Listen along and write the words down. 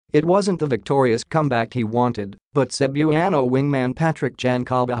It wasn't the victorious comeback he wanted, but Cebuano wingman Patrick Jan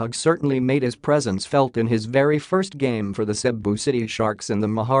Cabahug certainly made his presence felt in his very first game for the Cebu City Sharks in the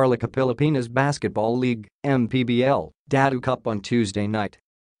Maharlika Pilipinas Basketball League (MPBL) Datu Cup on Tuesday night.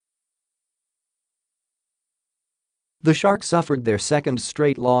 The Sharks suffered their second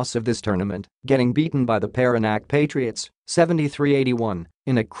straight loss of this tournament, getting beaten by the Paranaque Patriots 73-81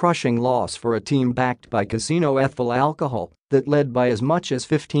 in a crushing loss for a team backed by Casino Ethyl Alcohol that led by as much as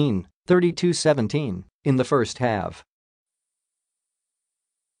 15, 32-17 in the first half.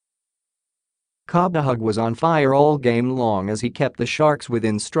 Cabahug was on fire all game long as he kept the Sharks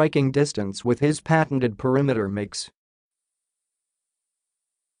within striking distance with his patented perimeter makes.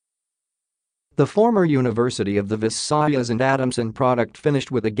 The former University of the Visayas and Adamson product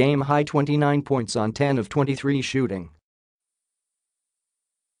finished with a game-high 29 points on 10 of 23 shooting.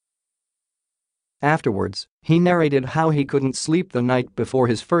 Afterwards, he narrated how he couldn't sleep the night before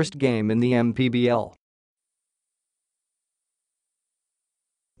his first game in the MPBL.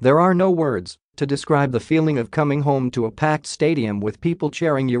 "There are no words to describe the feeling of coming home to a packed stadium with people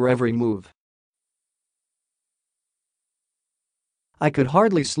cheering your every move. I could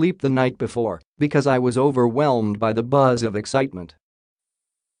hardly sleep the night before because I was overwhelmed by the buzz of excitement.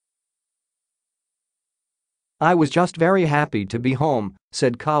 I was just very happy to be home,"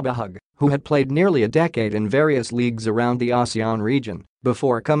 said Cabahug, who had played nearly a decade in various leagues around the Asean region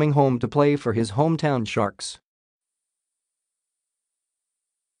before coming home to play for his hometown Sharks.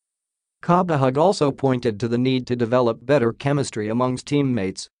 Cabahug also pointed to the need to develop better chemistry amongst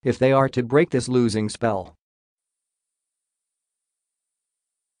teammates if they are to break this losing spell.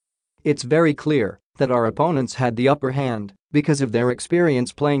 "It's very clear that our opponents had the upper hand because of their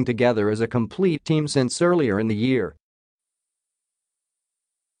experience playing together as a complete team since earlier in the year.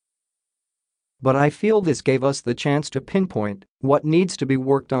 But I feel this gave us the chance to pinpoint what needs to be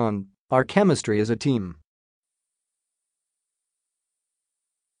worked on, our chemistry as a team.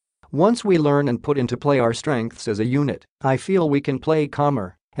 Once we learn and put into play our strengths as a unit, I feel we can play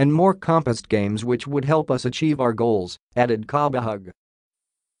calmer and more compassed games which would help us achieve our goals," added Cabahug.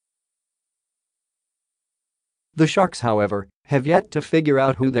 The Sharks, however, have yet to figure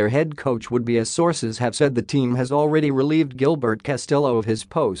out who their head coach would be, as sources have said the team has already relieved Gilbert Castillo of his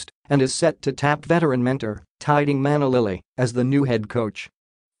post and is set to tap veteran mentor Tiding Manalili as the new head coach.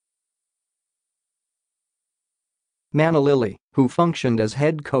 Manalili, who functioned as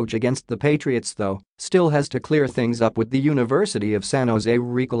head coach against the Patriots though, still has to clear things up with the University of San Jose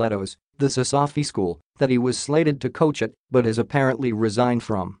Recoletos, the Sasafi school that he was slated to coach at but has apparently resigned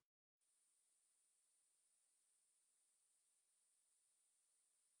from.